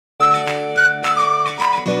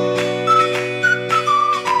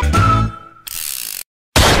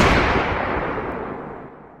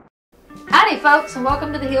folks, and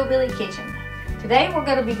welcome to the Hillbilly Kitchen. Today we're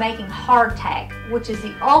going to be making hardtack, which is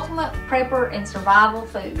the ultimate prepper and survival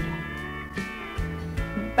food.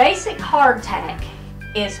 Basic hardtack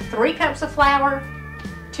is 3 cups of flour,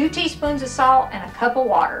 2 teaspoons of salt, and a cup of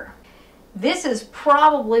water. This is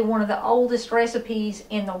probably one of the oldest recipes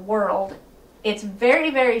in the world. It's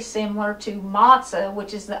very similar to matzah,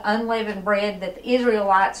 which is the unleavened bread that the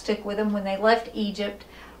Israelites took with them when they left Egypt.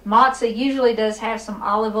 Matzah usually does have some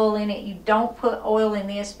olive oil in it. You don't put oil in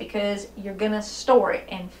this because you're going to store it,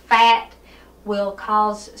 and fat will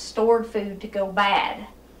cause stored food to go bad.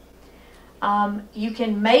 You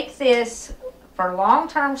can make this for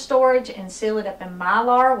long-term storage and seal it up in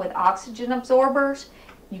Mylar with oxygen absorbers.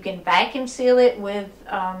 You can vacuum seal it with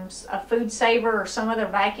a food saver or some other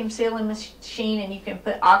vacuum sealing machine, and you can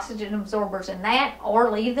put oxygen absorbers in that or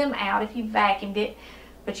leave them out if you vacuumed it.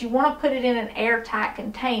 But you want to put it in an airtight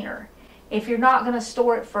container. If you're not going to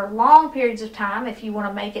store it for long periods of time, if you want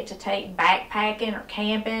to make it to take backpacking or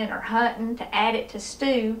camping or hunting, to add it to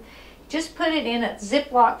stew, just put it in a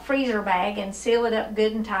Ziploc freezer bag and seal it up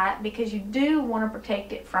good and tight, because you do want to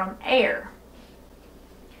protect it from air.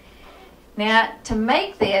 Now, to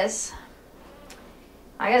make this,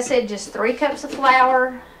 like I said, just 3 cups of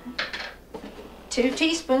flour, 2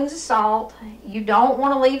 teaspoons of salt. You don't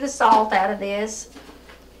want to leave the salt out of this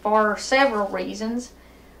for several reasons.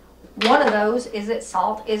 One of those is that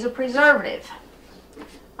salt is a preservative.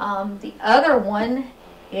 The other one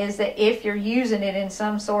is that if you're using it in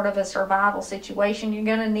some sort of a survival situation, you're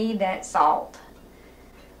going to need that salt.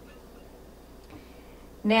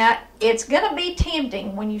 Now, it's going to be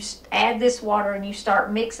tempting when you add this water and you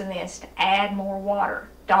start mixing this to add more water.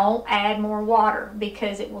 Don't add more water,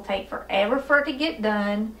 because it will take forever for it to get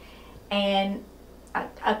done, and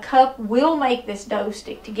a cup will make this dough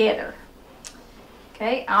stick together.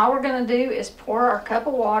 Okay, all we're going to do is pour our cup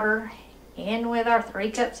of water in with our 3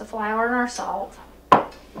 cups of flour and our salt.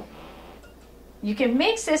 You can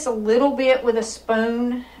mix this a little bit with a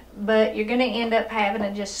spoon, but you're going to end up having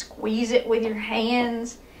to just squeeze it with your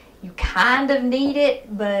hands. You kind of knead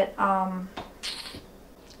it, but I'm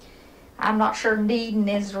not sure kneading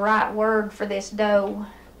is the right word for this dough.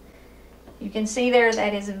 You can see there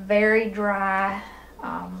that is very dry.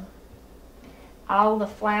 All the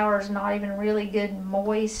flour is not even really good and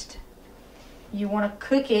moist. You want to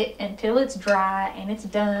cook it until it's dry and it's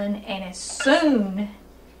done, and as soon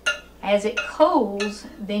as it cools,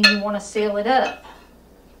 then you want to seal it up.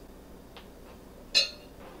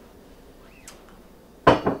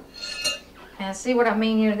 Now, see what I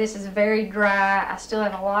mean here? This is very dry. I still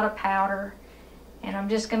have a lot of powder, and I'm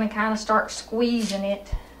just going to kind of start squeezing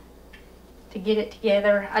it to get it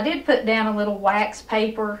together. I did put down a little wax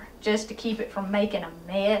paper just to keep it from making a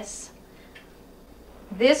mess.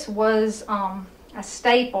 This was a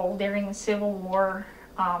staple during the Civil War.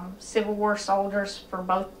 Civil War soldiers for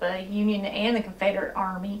both the Union and the Confederate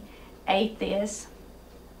Army ate this.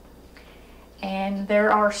 And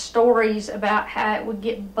there are stories about how it would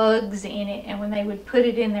get bugs in it, and when they would put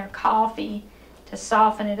it in their coffee to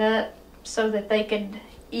soften it up so that they could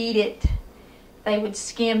eat it, they would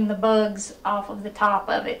skim the bugs off of the top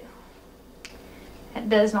of it. That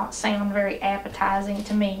does not sound very appetizing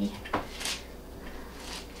to me.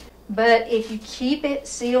 But if you keep it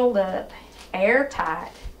sealed up,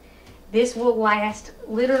 airtight, this will last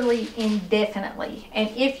literally indefinitely. And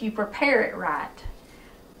if you prepare it right,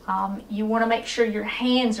 you want to make sure your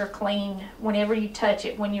hands are clean whenever you touch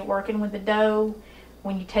it, when you're working with the dough,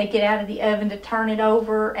 when you take it out of the oven to turn it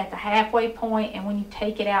over at the halfway point, and when you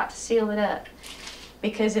take it out to seal it up.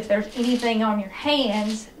 Because if there's anything on your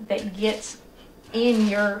hands that gets in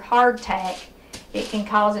your hardtack, it can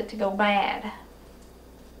cause it to go bad.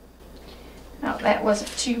 No, that wasn't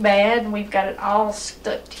too bad. We've got it all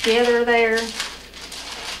stuck together there.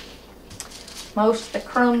 Most of the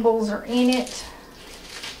crumbles are in it.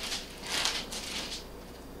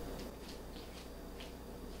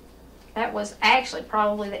 That was actually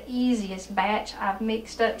probably the easiest batch I've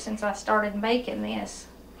mixed up since I started making this.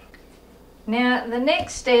 Now, the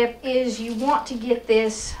next step is you want to get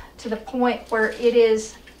this to the point where it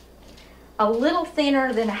is a little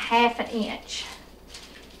thinner than 1/2 inch.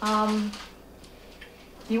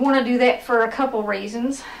 You want to do that for a couple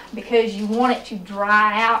reasons, because you want it to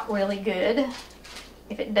dry out really good.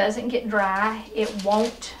 If it doesn't get dry, it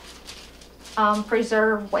won't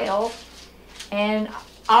preserve well. And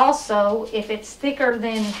also, if it's thicker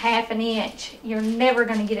than 1/2 inch, you're never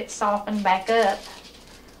going to get it softened back up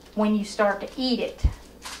when you start to eat it.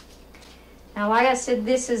 Now, like I said,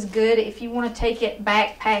 this is good if you want to take it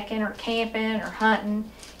backpacking or camping or hunting.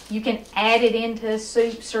 You can add it into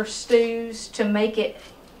soups or stews to make it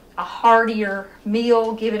a heartier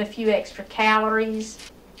meal, give it a few extra calories.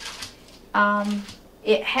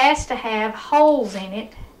 It has to have holes in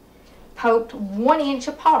it poked 1 inch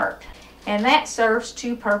apart, and that serves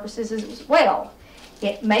two purposes as well.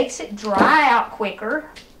 It makes it dry out quicker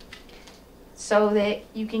so that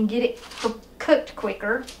you can get it cooked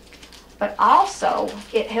quicker, but also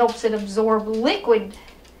it helps it absorb liquid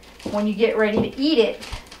when you get ready to eat it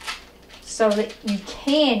so that you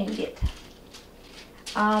can eat it.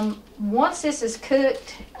 Once this is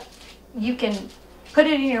cooked, you can put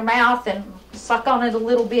it in your mouth and suck on it a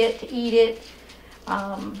little bit to eat it.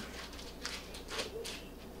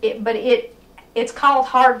 It's called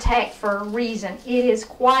hardtack for a reason. It is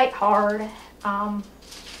quite hard.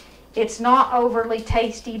 It's not overly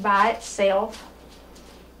tasty by itself.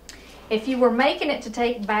 If you were making it to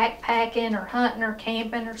take backpacking or hunting or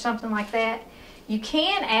camping or something like that, you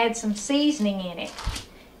can add some seasoning in it,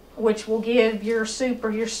 which will give your soup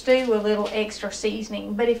or your stew a little extra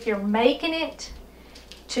seasoning. But if you're making it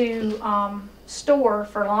to store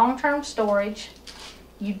for long-term storage,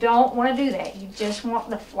 you don't want to do that. You just want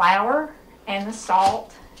the flour and the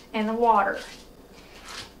salt and the water.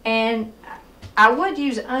 And I would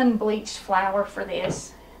use unbleached flour for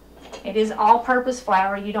this. It is all-purpose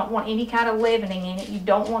flour. You don't want any kind of leavening in it. You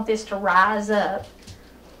don't want this to rise up.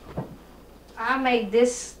 I made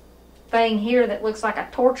this thing here that looks like a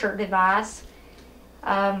torture device.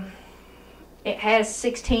 It has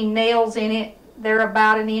 16 nails in it. They're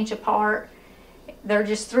about 1 inch apart. They're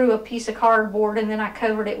just through a piece of cardboard, and then I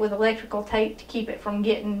covered it with electrical tape to keep it from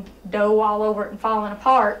getting dough all over it and falling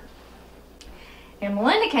apart. And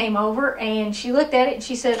Melinda came over and she looked at it and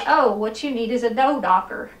she said, "Oh, what you need is a dough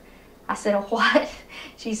docker." I said, "A what?"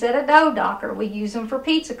 She said, "A dough docker. We use them for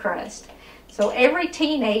pizza crust." So every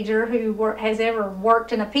teenager who has ever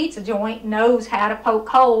worked in a pizza joint knows how to poke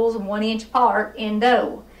holes 1 inch apart in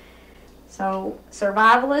dough. So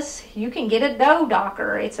survivalists, you can get a dough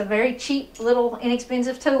docker. It's a very cheap little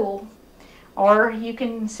inexpensive tool. Or you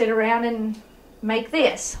can sit around and make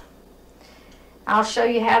this. I'll show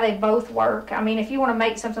you how they both work. I mean, if you want to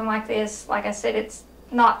make something like this, like I said, it's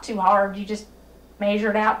not too hard. You just measure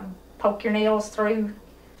it out and poke your nails through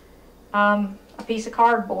a piece of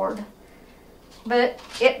cardboard. But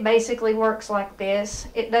it basically works like this.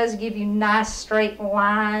 It does give you nice straight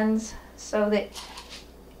lines so that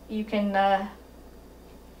you can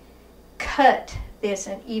cut this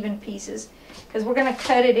in even pieces, because we're going to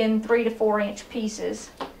cut it in 3 to 4 inch pieces.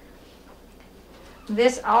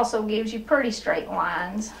 This also gives you pretty straight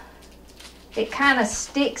lines. It kind of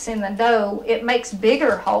sticks in the dough. It makes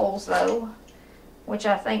bigger holes though, which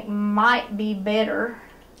I think might be better,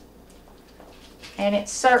 and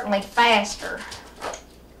it's certainly faster.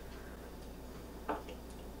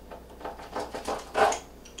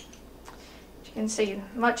 You can see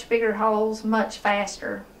much bigger holes, much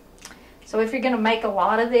faster. So if you're going to make a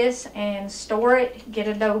lot of this and store it, get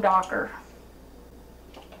a dough docker.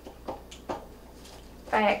 In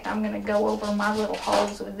fact, I'm going to go over my little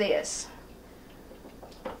holes with this.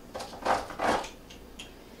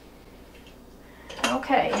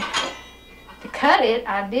 Okay, to cut it,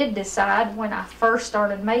 I did decide when I first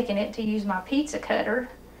started making it to use my pizza cutter.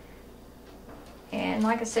 And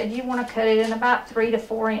like I said, you want to cut it in about 3 to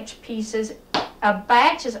 4 inch pieces. A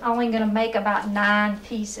batch is only going to make about 9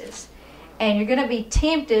 pieces. And you're going to be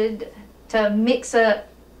tempted to mix up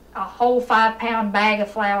a whole 5-pound bag of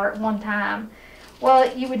flour at one time.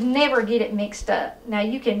 Well, you would never get it mixed up. Now,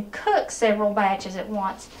 you can cook several batches at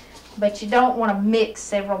once, but you don't want to mix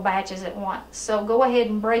several batches at once. So go ahead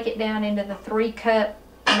and break it down into the 3-cup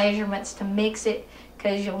measurements to mix it,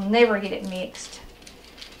 because you'll never get it mixed.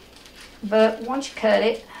 But once you cut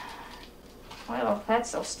it, well, that's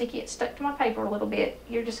so sticky it stuck to my paper a little bit.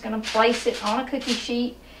 You're just going to place it on a cookie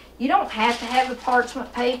sheet. You don't have to have the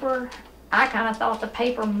parchment paper. I kind of thought the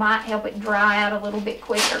paper might help it dry out a little bit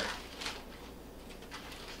quicker.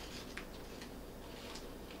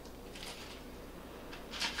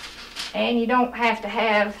 And you don't have to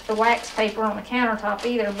have the wax paper on the countertop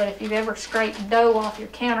either, but if you've ever scraped dough off your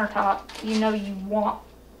countertop, you know you want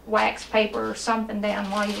wax paper or something down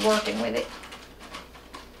while you're working with it.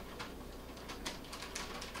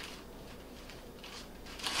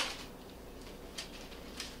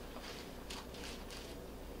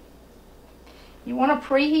 You want to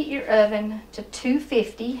preheat your oven to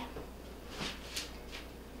 250.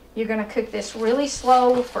 You're going to cook this really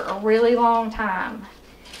slow for a really long time.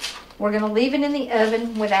 We're going to leave it in the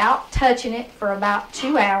oven without touching it for about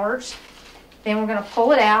 2 hours. Then we're going to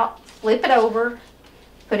pull it out, flip it over,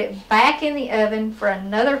 put it back in the oven for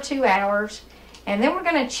another 2 hours, and then we're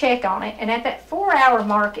going to check on it. And at that 4-hour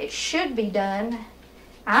mark, it should be done.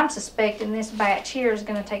 I'm suspecting this batch here is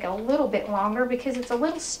going to take a little bit longer because it's a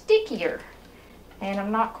little stickier. And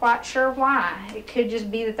I'm not quite sure why. It could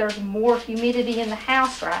just be that there's more humidity in the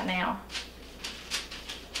house right now.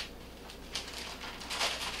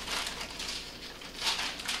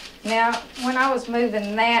 Now, when I was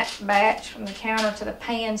moving that batch from the counter to the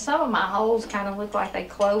pan, some of my holes kind of look like they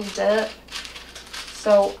closed up.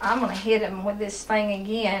 So I'm going to hit them with this thing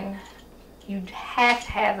again. You have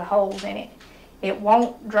to have the holes in it. It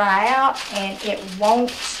won't dry out and it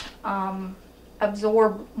won't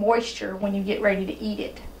absorb moisture when you get ready to eat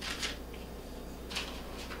it.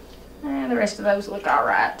 And the rest of those look all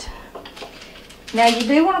right. Now you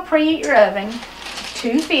do want to preheat your oven to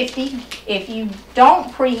 250. If you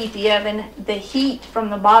don't preheat the oven, the heat from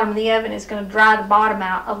the bottom of the oven is going to dry the bottom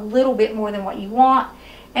out a little bit more than what you want,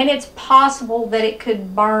 and it's possible that it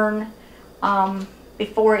could burn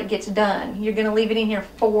before it gets done. You're going to leave it in here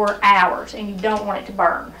 4 hours and you don't want it to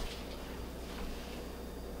burn.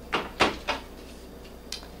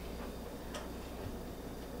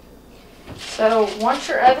 So once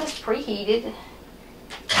your oven's preheated,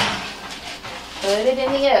 put it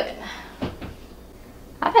in the oven.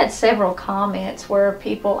 I've had several comments where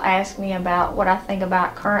people ask me about what I think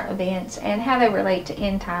about current events and how they relate to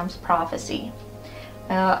end times prophecy.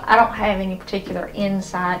 I don't have any particular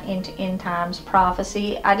insight into end times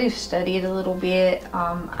prophecy. I do study it a little bit.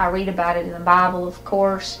 I read about it in the Bible, of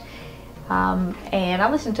course, and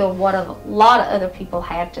I listen to what a lot of other people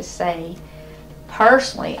have to say.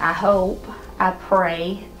 Personally, I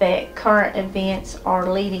pray that current events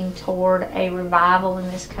are leading toward a revival in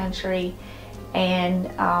this country and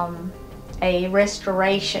a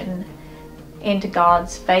restoration into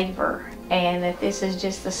God's favor, and that this is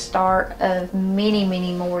just the start of many,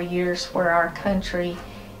 many more years where our country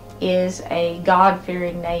is a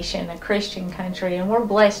God-fearing nation, a Christian country, and we're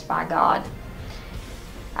blessed by God.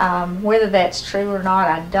 Whether that's true or not,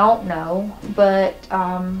 I don't know, but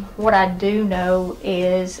what I do know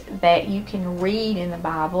is that you can read in the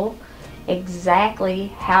Bible exactly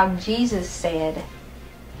how Jesus said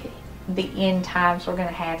the end times were going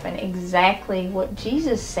to happen, exactly what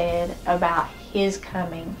Jesus said about his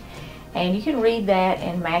coming. And you can read that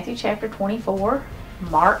in Matthew chapter 24,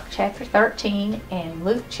 Mark chapter 13, and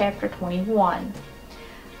Luke chapter 21.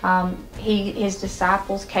 His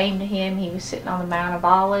disciples came to him. He was sitting on the Mount of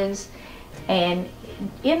Olives, and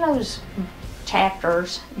in those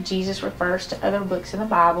chapters Jesus refers to other books in the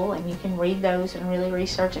Bible, and you can read those and really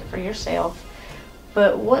research it for yourself.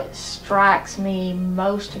 But what strikes me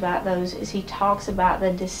most about those is he talks about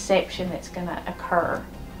the deception that's going to occur,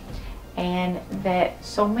 and that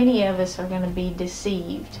so many of us are going to be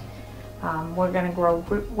deceived. We're going to grow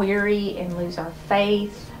weary and lose our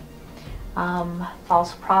faith.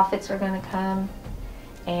 False prophets are going to come,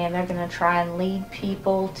 and they're going to try and lead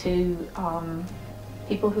people to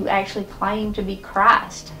people who actually claim to be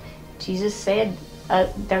Christ. Jesus said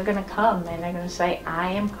they're going to come and they're going to say,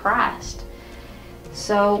 "I am Christ."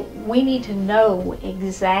 So we need to know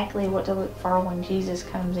exactly what to look for when Jesus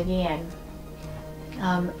comes again,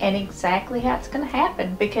 and exactly how it's going to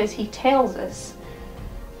happen, because he tells us.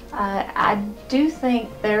 I do think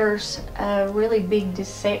there's a really big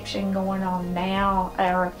deception going on now,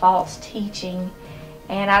 or a false teaching,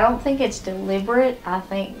 and I don't think it's deliberate. I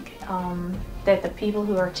think that the people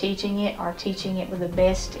who are teaching it with the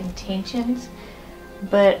best intentions,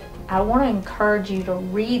 but I want to encourage you to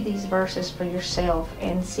read these verses for yourself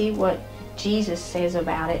and see what Jesus says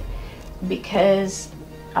about it, because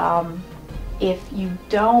if you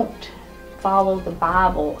don't follow the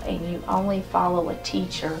Bible and you only follow a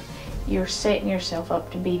teacher, you're setting yourself up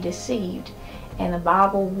to be deceived. And the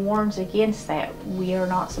Bible warns against that. We are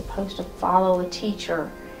not supposed to follow a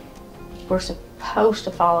teacher. We're supposed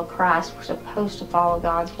to follow Christ. We're supposed to follow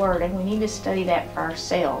God's Word, and we need to study that for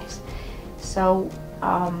ourselves. So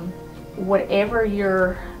whatever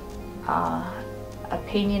your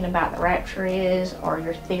opinion about the rapture is, or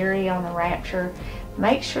your theory on the rapture,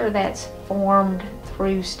 make sure that's formed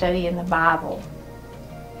through studying the Bible,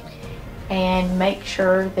 and make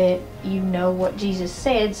sure that you know what Jesus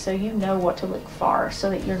said, so you know what to look for, so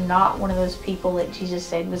that you're not one of those people that Jesus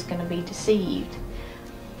said was going to be deceived.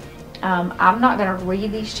 I'm not going to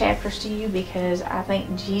read these chapters to you because I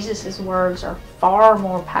think Jesus' words are far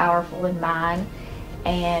more powerful than mine,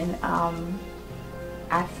 and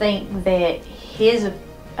I think that his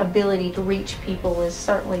ability to reach people is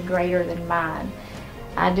certainly greater than mine.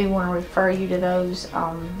 I do want to refer you to those.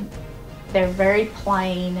 They're very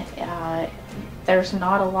plain. There's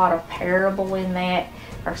not a lot of parable in that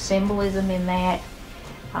or symbolism in that.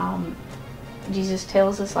 Jesus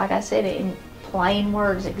tells us, like I said, in plain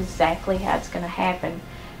words exactly how it's going to happen.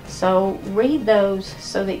 So read those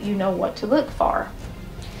so that you know what to look for.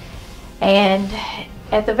 And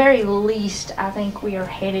at the very least, I think we are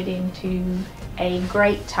headed into a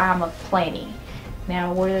great time of plenty.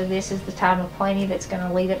 Now, whether this is the time of plenty that's going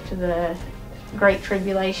to lead up to the Great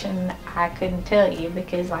Tribulation, I couldn't tell you,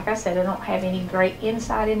 because like I said, I don't have any great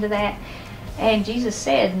insight into that. And Jesus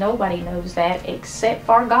said nobody knows that except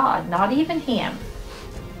for God, not even Him.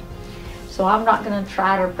 So I'm not going to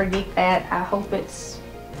try to predict that. I hope it's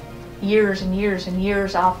years and years and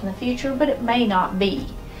years off in the future, but it may not be.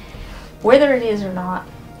 Whether it is or not,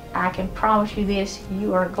 I can promise you this: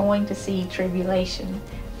 you are going to see tribulation.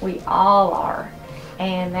 We all are.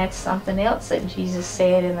 And that's something else that Jesus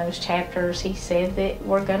said in those chapters. He said that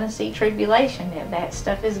we're going to see tribulation, and that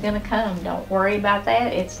stuff is going to come. Don't worry about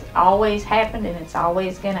that. It's always happened, and it's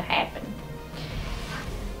always going to happen.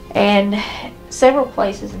 And several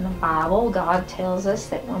places in the Bible, God tells us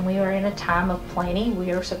that when we are in a time of plenty,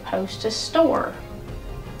 we are supposed to store.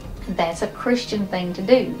 That's a Christian thing to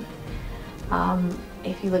do.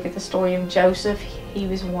 If you look at the story of Joseph, he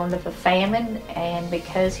was warned of a famine, and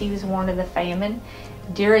because he was warned of the famine,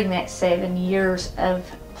 during that 7 years of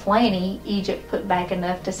plenty, Egypt put back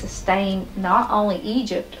enough to sustain not only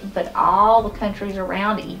Egypt, but all the countries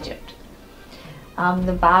around Egypt.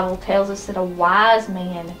 The Bible tells us that a wise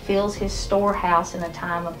man fills his storehouse in a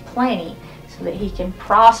time of plenty so that he can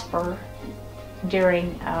prosper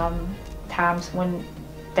during times when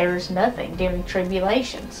there's nothing, during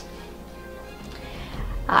tribulations.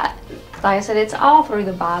 Like I said, it's all through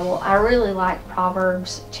the Bible. I really like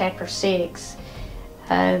Proverbs chapter 6.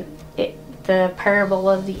 The parable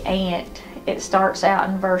of the ant. It starts out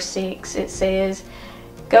in verse 6. It says,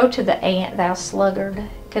 "Go to the ant, thou sluggard,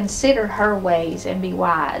 consider her ways and be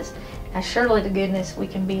wise." Now surely to goodness we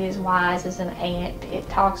can be as wise as an ant. It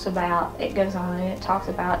goes on and it talks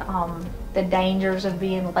about the dangers of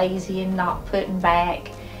being lazy and not putting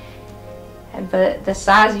back. But the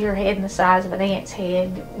size of your head and the size of an ant's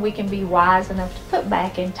head, we can be wise enough to put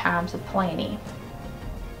back in times of plenty.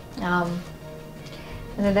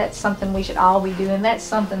 And that's something we should all be doing. That's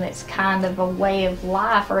something that's kind of a way of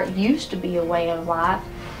life, or it used to be a way of life.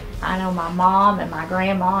 I know my mom and my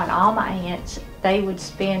grandma and all my aunts, they would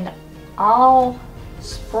spend all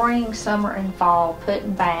spring, summer, and fall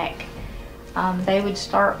putting back. They would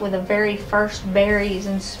start with the very first berries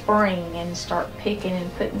in spring and start picking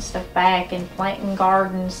and putting stuff back and planting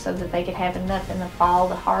gardens so that they could have enough in the fall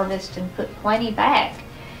to harvest and put plenty back.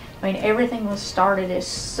 I mean, everything was started as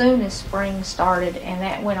soon as spring started, and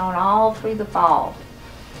that went on all through the fall.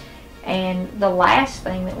 And the last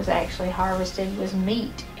thing that was actually harvested was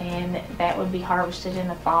meat, and that would be harvested in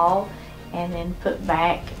the fall and then put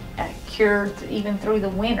back, cured even through the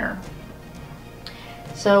winter.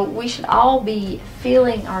 So we should all be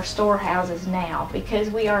filling our storehouses now,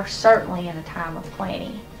 because we are certainly in a time of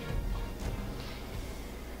plenty.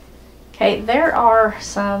 Okay, there are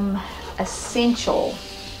some essential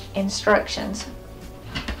instructions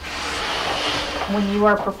when you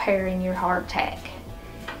are preparing your hardtack.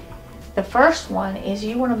 The first one is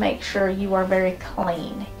you want to make sure you are very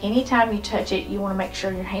clean. Anytime you touch it, you want to make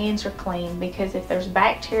sure your hands are clean, because if there's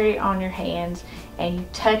bacteria on your hands and you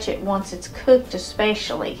touch it once it's cooked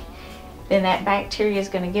especially, then that bacteria is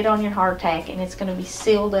going to get on your hardtack and it's going to be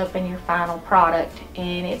sealed up in your final product,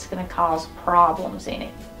 and it's going to cause problems in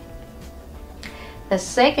it. The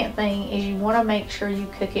second thing is you want to make sure you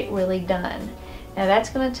cook it really done. Now that's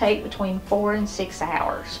going to take between 4 and 6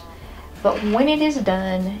 hours. But when it is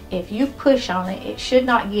done, if you push on it, it should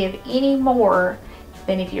not give any more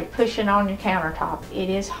than if you're pushing on your countertop. It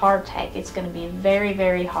is hardtack. It's going to be very,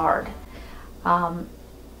 very hard.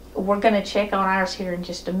 We're going to check on ours here in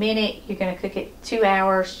just a minute. You're going to cook it 2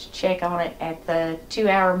 hours, check on it at the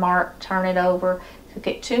 2-hour mark, turn it over, cook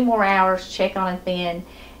it 2 more hours, check on it then.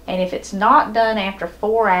 And if it's not done after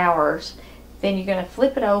 4 hours, then you're going to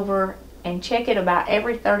flip it over and check it about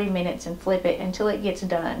every 30 minutes and flip it until it gets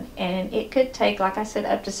done. And it could take, like I said,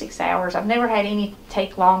 up to 6 hours. I've never had any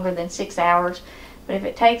take longer than 6 hours, but if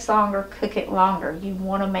it takes longer, cook it longer. You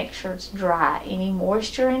want to make sure it's dry. Any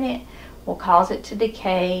moisture in it will cause it to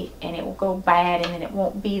decay, and it will go bad, and then it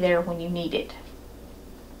won't be there when you need it.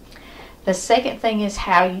 The second thing is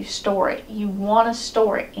how you store it. You want to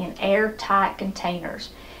store it in airtight containers.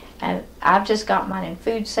 And I've just got mine in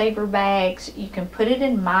food saver bags. You can put it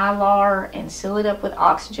in Mylar and seal it up with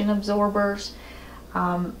oxygen absorbers,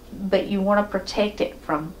 but you want to protect it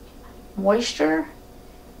from moisture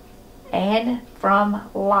and from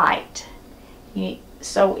light.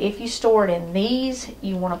 So if you store it in these,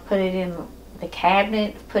 you want to put it in the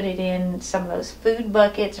cabinet, put it in some of those food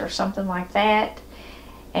buckets or something like that.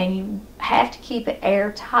 And you have to keep it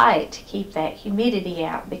airtight to keep that humidity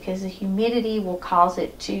out, because the humidity will cause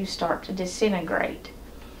it to start to disintegrate.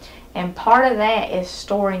 And part of that is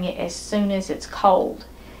storing it as soon as it's cold.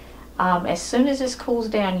 As soon as this cools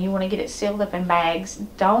down, you want to get it sealed up in bags.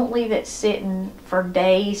 Don't leave it sitting for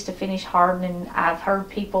days to finish hardening. I've heard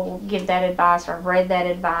people give that advice, or I've read that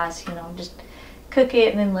advice, you know, just cook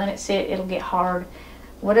it and then let it sit. It'll get hard.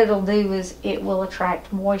 What it'll do is it will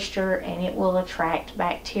attract moisture, and it will attract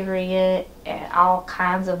bacteria and all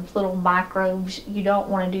kinds of little microbes. You don't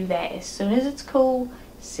want to do that. As soon as it's cool,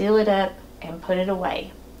 seal it up and put it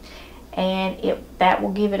away. And that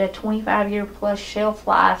will give it a 25-year plus shelf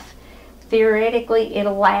life. Theoretically,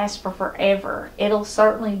 it'll last for forever. It'll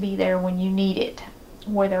certainly be there when you need it,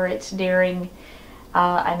 whether it's during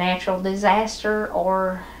a natural disaster,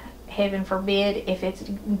 or heaven forbid if it's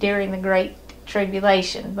during the Great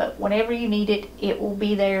Tribulation. But whenever you need it, it will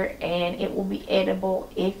be there, and it will be edible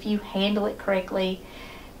if you handle it correctly,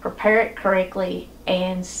 prepare it correctly,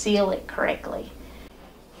 and seal it correctly.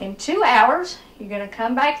 In 2 hours, you're going to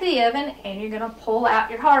come back to the oven and you're going to pull out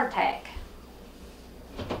your hardtack.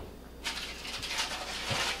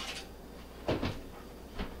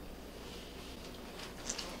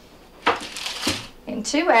 In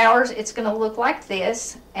 2 hours, it's going to look like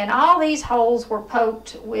this, and all these holes were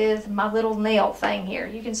poked with my little nail thing here.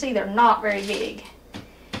 You can see they're not very big.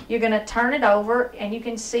 You're going to turn it over, and you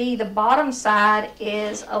can see the bottom side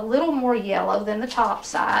is a little more yellow than the top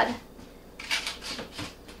side.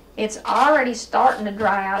 It's already starting to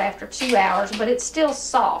dry out after 2 hours, but it's still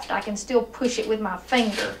soft. I can still push it with my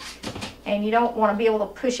finger, and you don't want to be able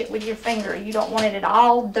to push it with your finger. You don't want it at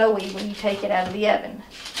all doughy when you take it out of the oven.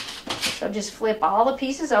 So just flip all the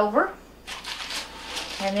pieces over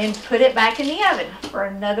and then put it back in the oven for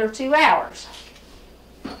another 2 hours.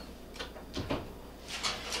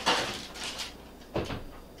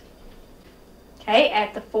 Okay,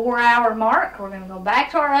 at the 4-hour mark, we're going to go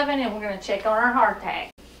back to our oven and we're going to check on our hardtack.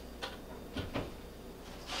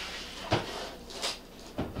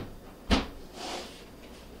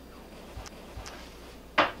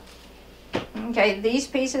 Okay, these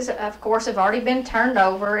pieces, of course, have already been turned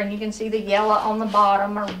over, and you can see the yellow on the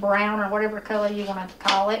bottom, or brown, or whatever color you want to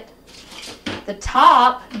call it. The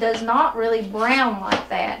top does not really brown like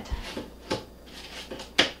that.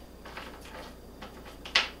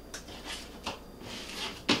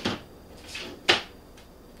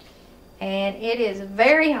 And it is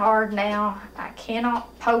very hard now. I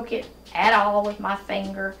cannot poke it at all with my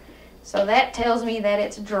finger, so that tells me that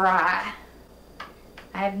it's dry.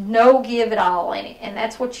 I have no give at all in it, and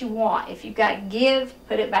that's what you want. If you've got give,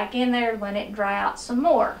 put it back in there, let it dry out some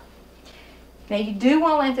more. Now you do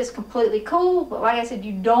want to let this completely cool, but like I said,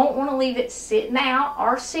 you don't want to leave it sitting out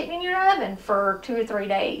or sitting in your oven for 2 or 3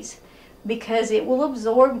 days, because it will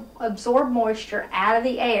absorb moisture out of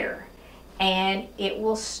the air, and it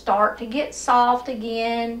will start to get soft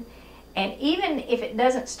again. And even if it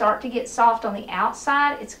doesn't start to get soft on the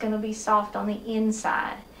outside, it's going to be soft on the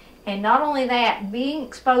inside. And not only that, being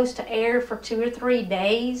exposed to air for 2 or 3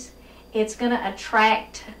 days, it's going to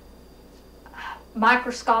attract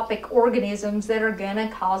microscopic organisms that are going to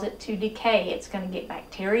cause it to decay. It's going to get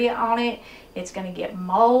bacteria on it. It's going to get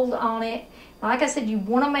mold on it. Like I said, you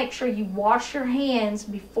want to make sure you wash your hands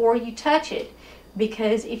before you touch it,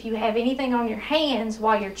 because if you have anything on your hands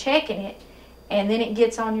while you're checking it and then it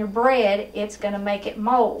gets on your bread, it's going to make it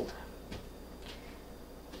mold.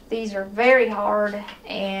 These are very hard,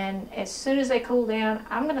 and as soon as they cool down,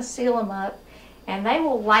 I'm going to seal them up, and they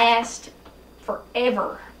will last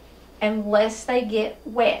forever unless they get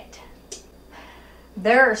wet.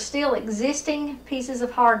 There are still existing pieces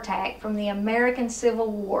of hardtack from the American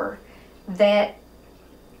Civil War that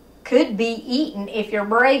could be eaten if you're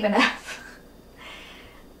brave enough.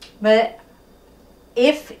 But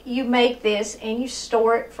if you make this and you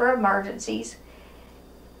store it for emergencies,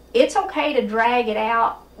 it's okay to drag it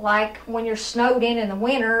out, like when you're snowed in the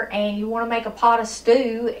winter and you want to make a pot of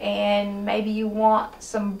stew and maybe you want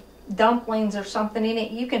some dumplings or something in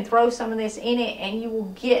it. You can throw some of this in it and you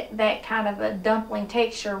will get that kind of a dumpling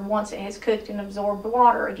texture once it has cooked and absorbed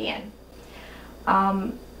water again.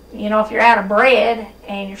 You know, if you're out of bread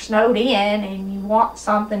and you're snowed in and you want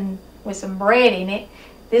something with some bread in it,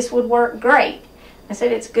 this would work great. I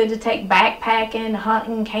said it's good to take backpacking,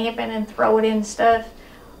 hunting, camping, and throw it in stuff.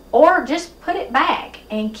 Or just put it back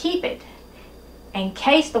and keep it in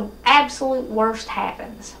case the absolute worst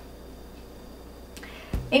happens.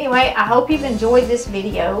 Anyway, I hope you've enjoyed this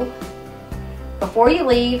video. Before you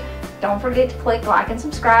leave, don't forget to click like and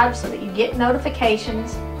subscribe so that you get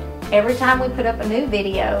notifications every time we put up a new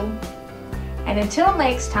video. And until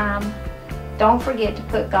next time, don't forget to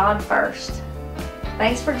put God first.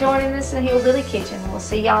 Thanks for joining us in the Hillbilly Kitchen. We'll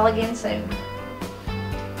see y'all again soon.